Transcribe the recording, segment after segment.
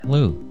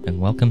Hello, and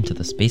welcome to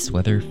the Space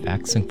Weather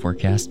Facts and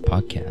Forecast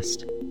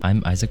podcast.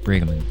 I'm Isaac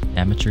Brigham,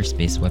 amateur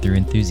space weather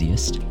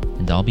enthusiast,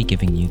 and I'll be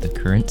giving you the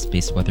current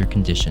space weather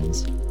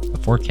conditions, a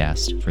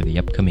forecast for the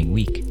upcoming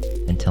week,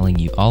 and telling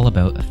you all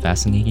about a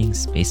fascinating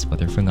space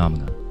weather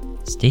phenomena.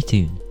 Stay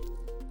tuned.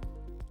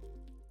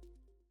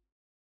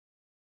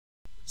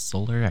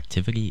 Solar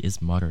activity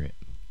is moderate,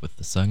 with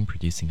the Sun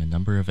producing a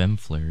number of M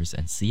flares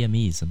and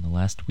CMEs in the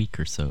last week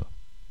or so.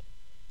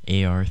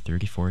 AR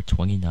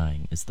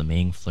 3429 is the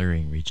main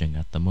flaring region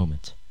at the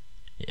moment.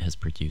 It has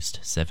produced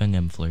 7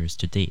 M flares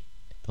to date,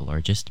 the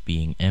largest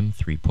being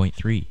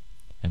M3.3,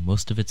 and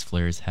most of its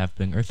flares have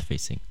been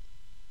Earth-facing.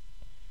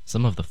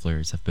 Some of the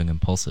flares have been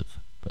impulsive,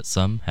 but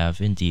some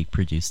have indeed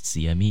produced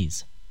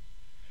CMEs.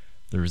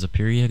 There was a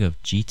period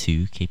of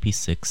G2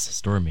 KP6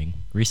 storming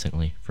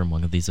recently from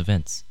one of these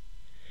events.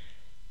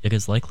 It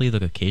is likely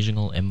that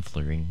occasional M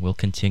flaring will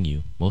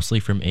continue,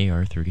 mostly from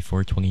AR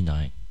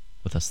 3429.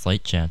 With a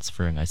slight chance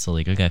for an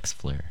isolated X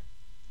flare.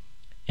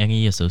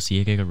 Any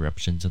associated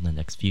eruptions in the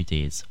next few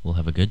days will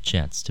have a good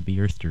chance to be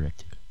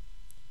Earth-directed.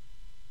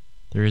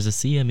 There is a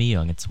CME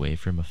on its way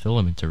from a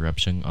filament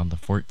eruption on the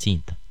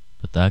 14th,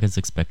 but that is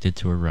expected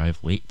to arrive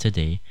late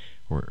today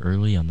or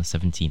early on the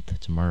 17th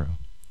tomorrow.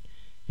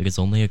 It is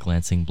only a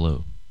glancing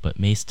blow, but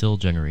may still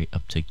generate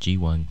up to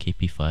G1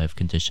 KP5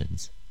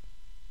 conditions.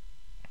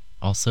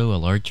 Also, a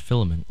large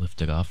filament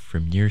lifted off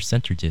from near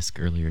center disk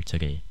earlier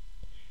today.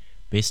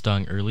 Based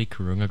on early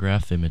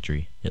coronagraph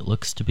imagery, it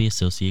looks to be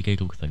associated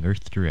with an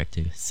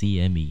Earth-directed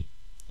CME.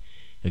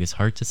 It is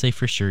hard to say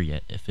for sure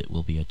yet if it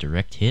will be a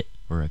direct hit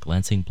or a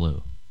glancing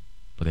blow,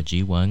 but a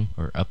G1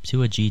 or up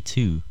to a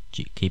G2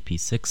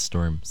 KP6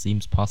 storm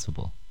seems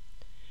possible.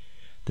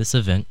 This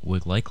event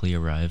would likely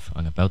arrive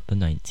on about the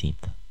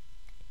 19th.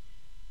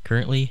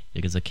 Currently,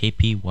 it is a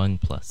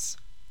KP1+.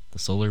 The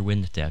solar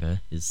wind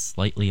data is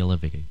slightly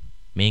elevated,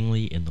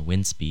 mainly in the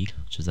wind speed,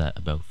 which is at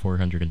about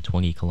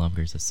 420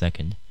 kilometers a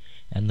second,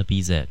 and the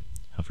BZ,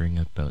 hovering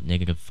at about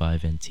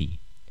 -5 NT.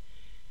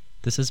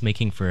 This is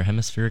making for a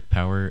hemispheric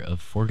power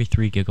of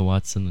 43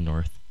 gigawatts in the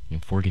north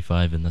and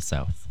 45 in the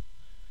south.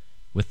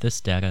 With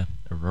this data,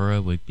 aurora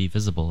would be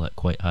visible at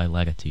quite high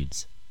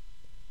latitudes.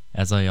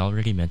 As I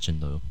already mentioned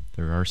though,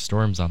 there are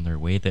storms on their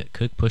way that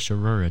could push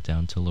aurora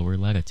down to lower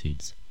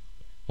latitudes,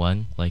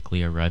 one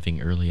likely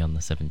arriving early on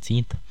the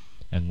 17th,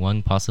 and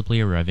one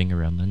possibly arriving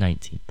around the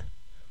 19th.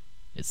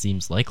 It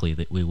seems likely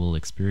that we will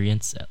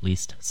experience at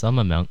least some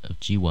amount of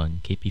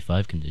G1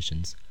 KP5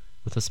 conditions,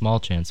 with a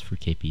small chance for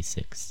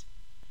KP6.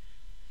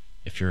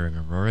 If you're an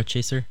aurora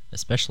chaser,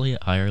 especially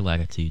at higher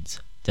latitudes,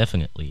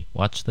 definitely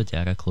watch the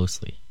data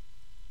closely.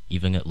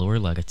 Even at lower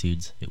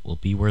latitudes, it will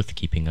be worth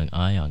keeping an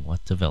eye on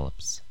what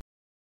develops.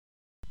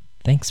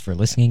 Thanks for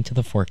listening to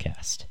the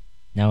forecast.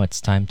 Now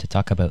it's time to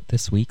talk about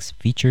this week's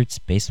featured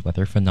space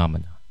weather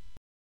phenomena.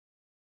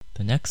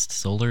 The next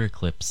solar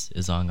eclipse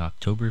is on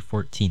October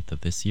 14th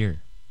of this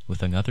year,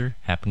 with another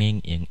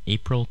happening in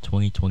April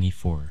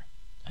 2024,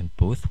 and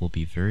both will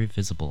be very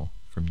visible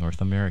from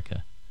North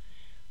America.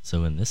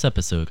 So in this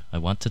episode, I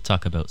want to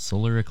talk about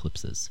solar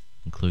eclipses,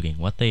 including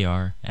what they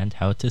are and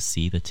how to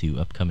see the two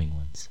upcoming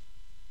ones.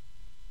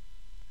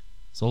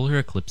 Solar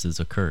eclipses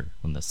occur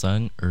when the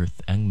Sun,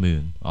 Earth, and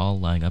Moon all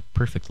line up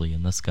perfectly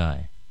in the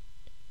sky.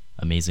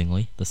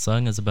 Amazingly, the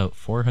Sun is about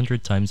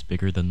 400 times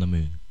bigger than the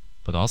Moon,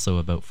 but also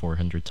about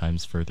 400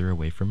 times further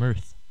away from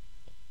Earth.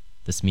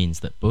 This means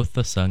that both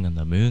the Sun and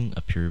the Moon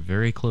appear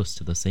very close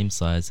to the same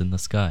size in the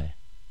sky.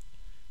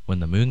 When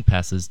the Moon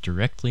passes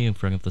directly in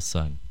front of the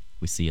Sun,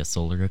 we see a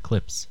solar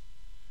eclipse.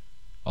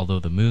 Although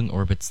the Moon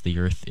orbits the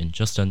Earth in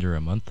just under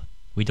a month,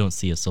 we don't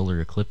see a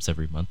solar eclipse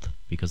every month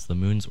because the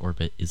Moon's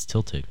orbit is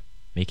tilted,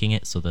 making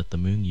it so that the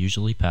Moon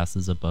usually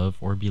passes above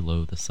or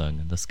below the Sun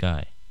in the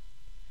sky.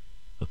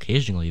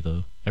 Occasionally,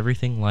 though,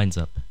 everything lines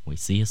up and we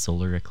see a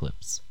solar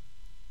eclipse.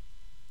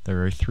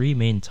 There are 3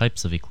 main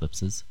types of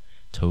eclipses: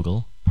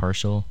 total,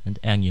 partial, and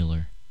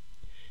annular.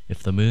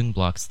 If the Moon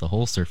blocks the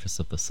whole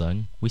surface of the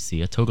Sun, we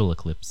see a total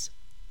eclipse.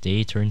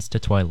 Day turns to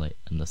twilight,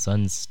 and the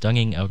Sun's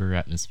stunning outer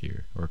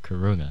atmosphere, or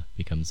corona,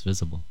 becomes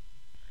visible.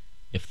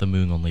 If the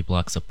Moon only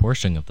blocks a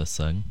portion of the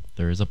Sun,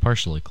 there is a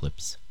partial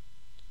eclipse.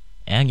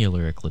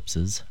 Annular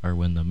eclipses are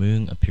when the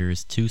Moon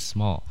appears too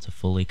small to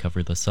fully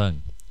cover the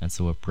Sun, and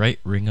so a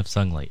bright ring of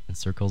sunlight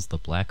encircles the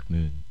black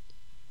Moon.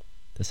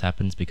 This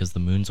happens because the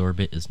Moon's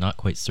orbit is not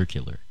quite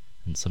circular,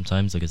 and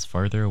sometimes it is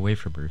farther away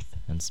from Earth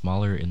and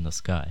smaller in the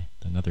sky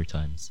than other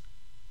times.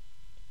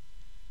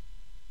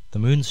 The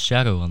Moon's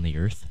shadow on the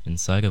Earth,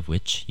 inside of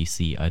which you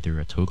see either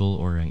a total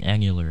or an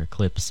annular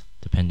eclipse,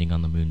 depending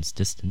on the Moon's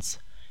distance,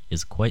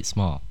 is quite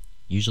small,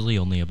 usually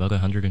only about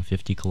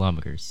 150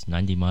 kilometers,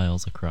 90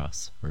 miles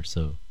across, or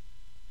so.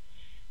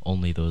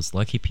 Only those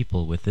lucky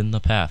people within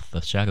the path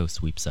the shadow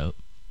sweeps out,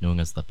 known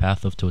as the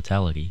path of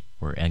totality,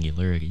 or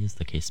angularity as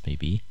the case may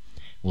be,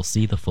 will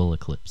see the full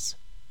eclipse.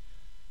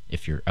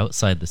 If you're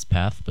outside this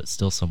path but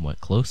still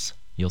somewhat close,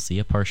 you'll see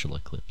a partial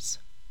eclipse.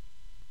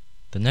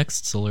 The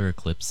next solar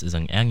eclipse is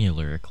an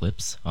annular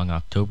eclipse on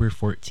October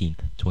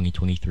 14th,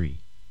 2023.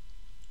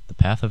 The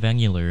path of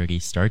angularity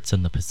starts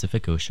in the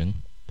Pacific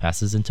Ocean,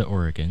 passes into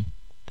Oregon,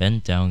 then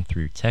down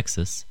through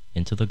Texas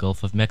into the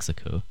Gulf of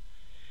Mexico.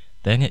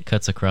 Then it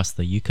cuts across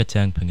the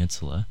Yucatan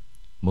Peninsula,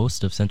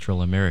 most of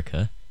Central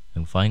America,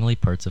 and finally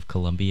parts of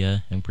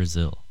Colombia and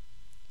Brazil.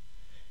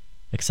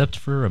 Except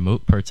for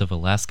remote parts of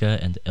Alaska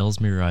and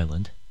Ellesmere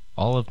Island,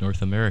 all of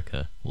North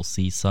America will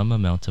see some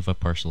amount of a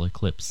partial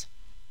eclipse,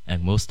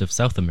 and most of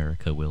South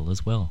America will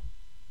as well.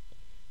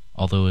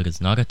 Although it is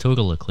not a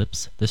total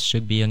eclipse, this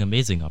should be an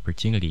amazing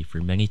opportunity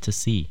for many to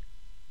see.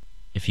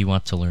 If you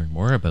want to learn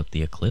more about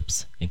the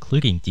eclipse,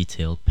 including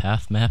detailed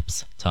path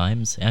maps,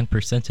 times, and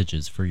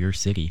percentages for your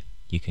city,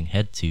 you can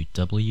head to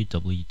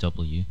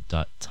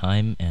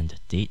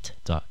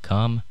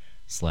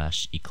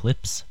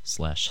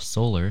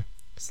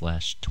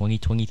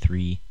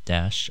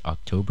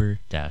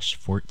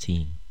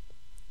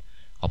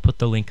I'll put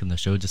the link in the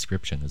show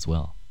description as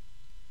well.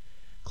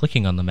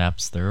 Clicking on the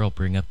maps there will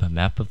bring up a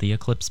map of the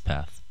eclipse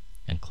path,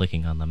 and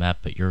clicking on the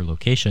map at your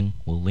location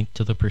will link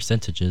to the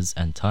percentages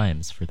and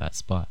times for that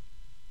spot.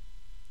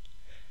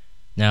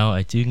 Now,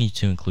 I do need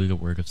to include a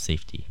word of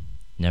safety.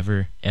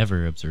 Never,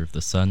 ever observe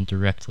the sun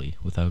directly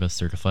without a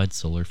certified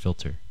solar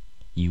filter.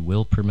 You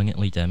will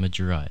permanently damage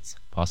your eyes,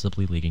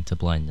 possibly leading to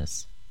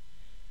blindness.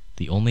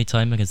 The only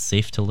time it is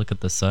safe to look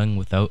at the sun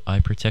without eye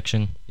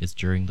protection is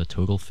during the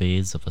total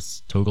phase of a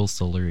total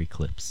solar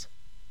eclipse.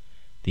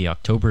 The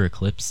October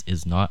eclipse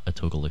is not a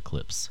total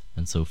eclipse,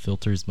 and so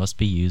filters must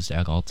be used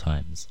at all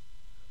times.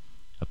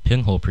 A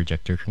pinhole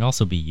projector can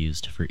also be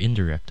used for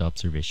indirect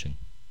observation.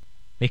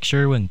 Make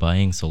sure when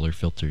buying solar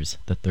filters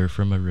that they're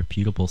from a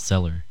reputable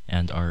seller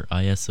and are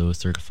ISO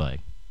certified.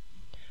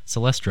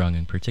 Celestron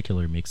in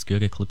particular makes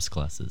good eclipse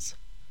glasses.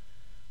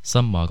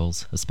 Some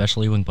models,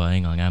 especially when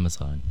buying on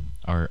Amazon,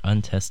 are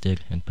untested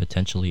and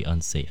potentially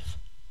unsafe.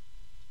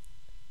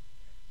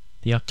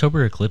 The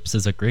October eclipse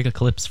is a great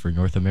eclipse for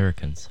North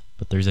Americans,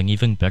 but there's an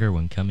even better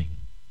one coming.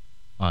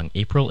 On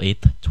April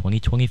 8th,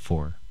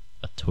 2024,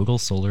 a total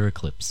solar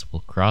eclipse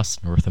will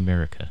cross North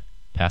America,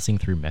 passing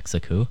through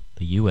Mexico,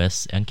 the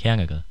US, and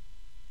Canada.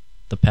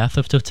 The path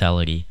of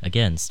totality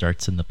again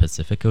starts in the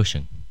Pacific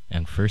Ocean,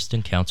 and first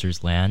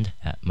encounters land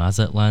at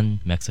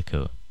Mazatlan,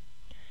 Mexico.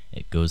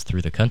 It goes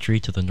through the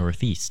country to the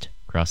northeast,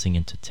 crossing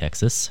into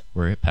Texas,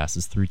 where it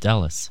passes through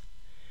Dallas.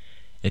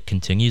 It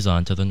continues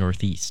on to the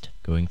northeast,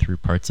 going through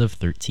parts of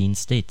 13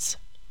 states.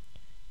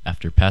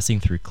 After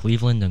passing through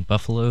Cleveland and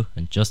Buffalo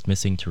and just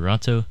missing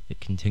Toronto, it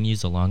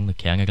continues along the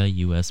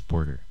Canada-US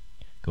border,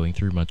 going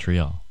through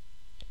Montreal.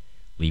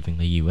 Leaving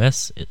the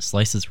US, it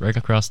slices right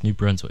across New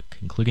Brunswick,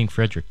 including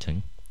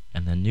Fredericton,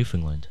 and then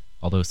Newfoundland,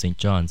 although St.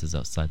 John's is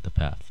outside the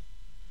path.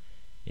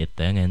 It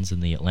then ends in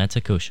the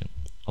Atlantic Ocean,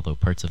 although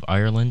parts of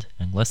Ireland,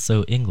 and less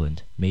so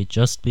England, may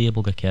just be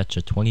able to catch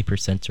a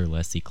 20% or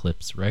less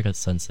eclipse right at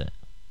sunset.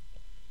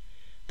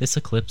 This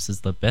eclipse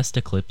is the best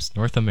eclipse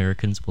North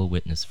Americans will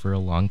witness for a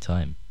long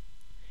time.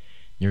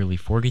 Nearly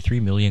 43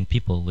 million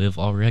people live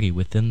already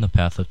within the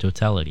path of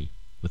totality,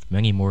 with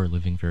many more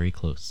living very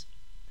close.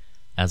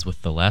 As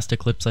with the last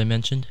eclipse I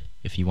mentioned,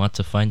 if you want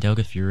to find out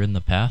if you're in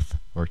the path,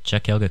 or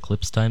check out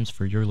eclipse times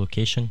for your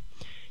location,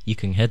 you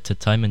can head to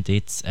Time and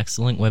Date's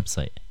excellent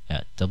website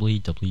at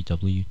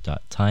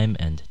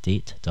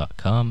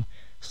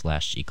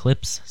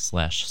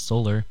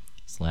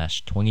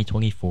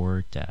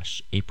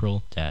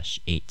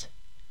www.timeanddate.com/eclipse/2024-April-8.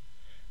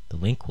 The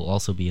link will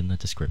also be in the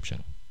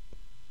description.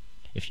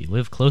 If you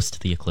live close to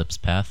the eclipse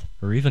path,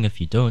 or even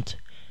if you don't,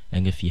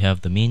 and if you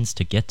have the means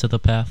to get to the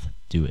path,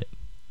 do it.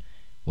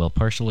 While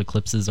partial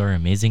eclipses are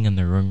amazing in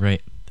their own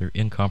right, they're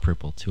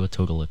incomparable to a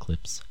total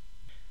eclipse.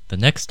 The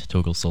next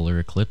total solar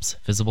eclipse,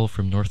 visible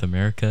from North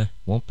America,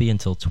 won't be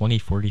until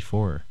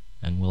 2044,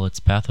 and while its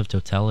path of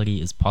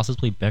totality is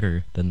possibly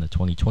better than the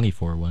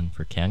 2024 one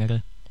for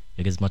Canada,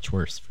 it is much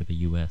worse for the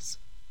US.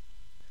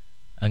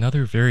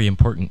 Another very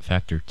important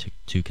factor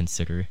to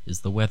consider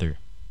is the weather.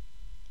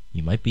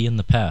 You might be in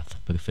the path,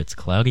 but if it's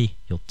cloudy,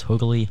 you'll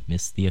totally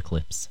miss the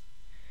eclipse.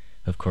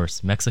 Of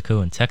course,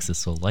 Mexico and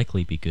Texas will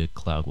likely be good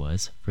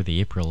cloud-wise for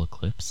the April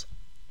eclipse.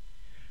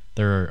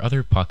 There are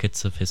other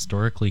pockets of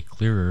historically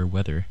clearer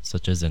weather,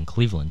 such as in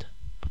Cleveland,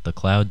 but the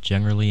cloud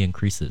generally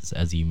increases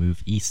as you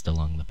move east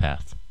along the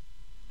path.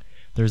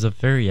 There's a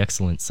very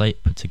excellent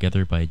site put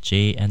together by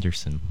Jay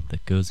Anderson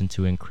that goes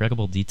into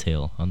incredible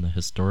detail on the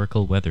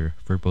historical weather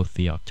for both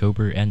the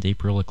October and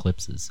April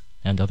eclipses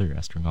and other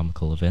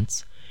astronomical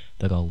events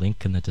that I'll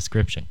link in the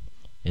description.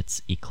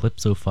 It's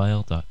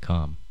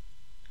eclipsophile.com.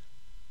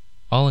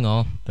 All in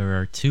all, there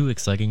are 2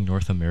 exciting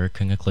North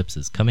American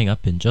eclipses coming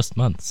up in just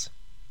months.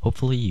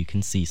 Hopefully you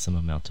can see some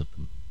amount of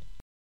them.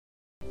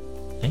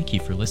 Thank you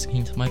for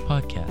listening to my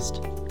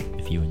podcast.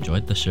 If you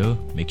enjoyed the show,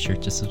 make sure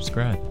to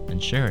subscribe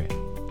and share it.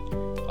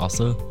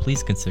 Also,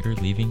 please consider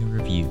leaving a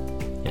review.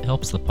 It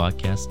helps the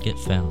podcast get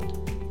found.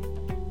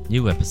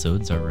 New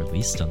episodes are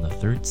released on the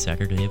 3rd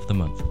Saturday of the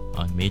month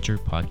on major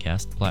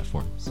podcast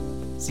platforms.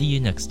 See you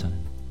next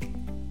time.